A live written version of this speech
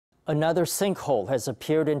Another sinkhole has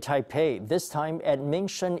appeared in Taipei, this time at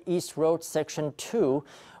Minsheng East Rd Section 2,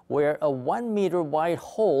 where a 1-meter wide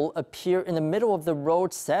hole appeared in the middle of the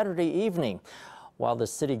road Saturday evening. While the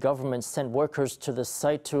city government sent workers to the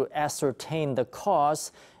site to ascertain the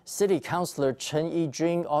cause, City Councilor Chen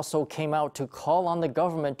E-jun also came out to call on the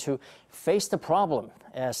government to face the problem,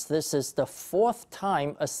 as this is the 4th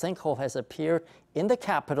time a sinkhole has appeared in the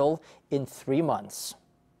capital in 3 months.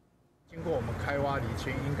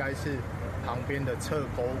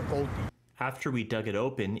 After we dug it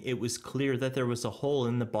open, it was clear that there was a hole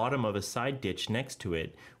in the bottom of a side ditch next to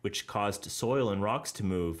it, which caused soil and rocks to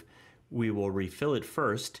move. We will refill it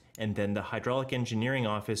first, and then the hydraulic engineering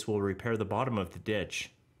office will repair the bottom of the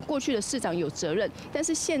ditch. 过去的市长有责任，但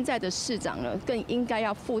是现在的市长呢，更应该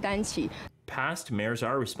要负担起。 Past mayors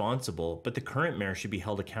are responsible, but the current mayor should be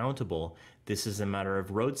held accountable. This is a matter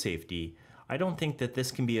of road safety. I don't think that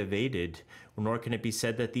this can be evaded, nor can it be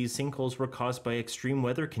said that these sinkholes were caused by extreme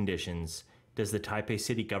weather conditions. Does the Taipei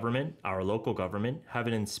City Government, our local government, have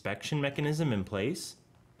an inspection mechanism in place?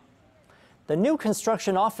 The new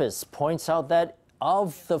construction office points out that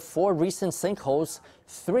of the 4 recent sinkholes,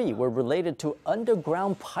 3 were related to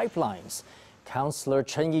underground pipelines. Councilor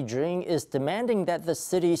Chen E-jun is demanding that the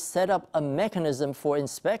city set up a mechanism for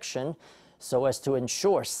inspection so as to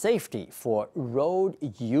ensure safety for road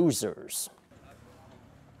users.